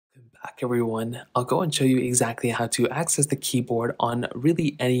Back everyone, I'll go and show you exactly how to access the keyboard on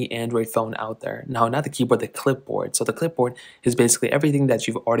really any Android phone out there. Now, not the keyboard, the clipboard. So the clipboard is basically everything that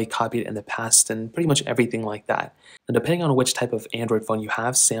you've already copied in the past and pretty much everything like that. And depending on which type of Android phone you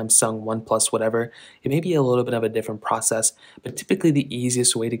have, Samsung, OnePlus, whatever, it may be a little bit of a different process, but typically the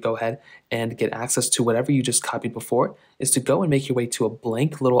easiest way to go ahead and get access to whatever you just copied before is to go and make your way to a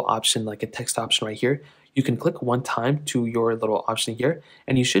blank little option like a text option right here. You can click one time to your little option here,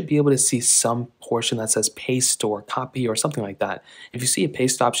 and you should be able to see some portion that says paste or copy or something like that. If you see a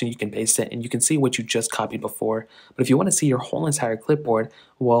paste option, you can paste it and you can see what you just copied before. But if you want to see your whole entire clipboard,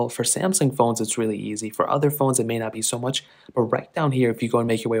 well, for Samsung phones, it's really easy. For other phones, it may not be so much. But right down here, if you go and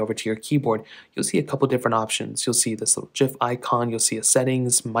make your way over to your keyboard, you'll see a couple different options. You'll see this little GIF icon. You'll see a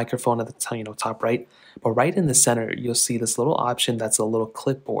settings, microphone at the top right. But right in the center, you'll see this little option that's a little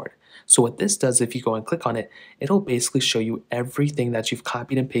clipboard. So what this does, if you go and click on it, it'll basically show you everything that you've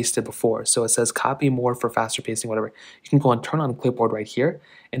copied and pasted before. So it says copy more for faster pasting, whatever. You can go and turn on clipboard right here,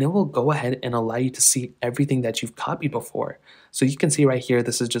 and it will go ahead and allow you to see everything that you've copied before. So you can see right here,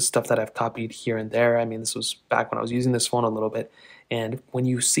 this is just stuff that I've copied here and there. I mean, this was back when I was using this phone a little bit. And when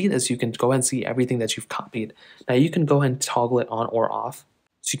you see this, you can go and see everything that you've copied. Now you can go ahead and toggle it on or off.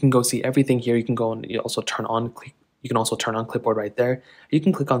 So you can go see everything here. You can go and also turn on clipboard right there. You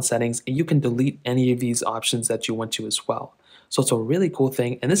can click on settings and you can delete any of these options that you want to as well. So it's a really cool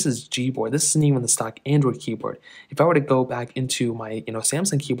thing. And this is Gboard. This isn't even the stock Android keyboard. If I were to go back into my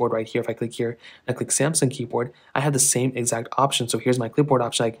Samsung keyboard right here, if I click here and I click Samsung keyboard, I have the same exact option. So here's my clipboard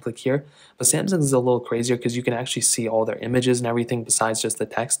option. I can click here. But Samsung is a little crazier because you can actually see all their images and everything besides just the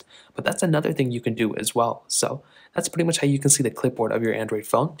text. But that's another thing you can do as well. So that's pretty much how you can see the clipboard of your Android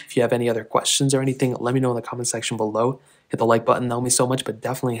phone. If you have any other questions or anything, let me know in the comment section below. Hit the like button, that helps me so much, but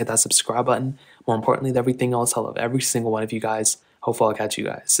definitely hit that subscribe button. More importantly than everything else, I love every single one of you guys. Hopefully I'll catch you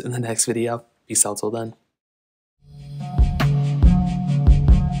guys in the next video. Peace out till then.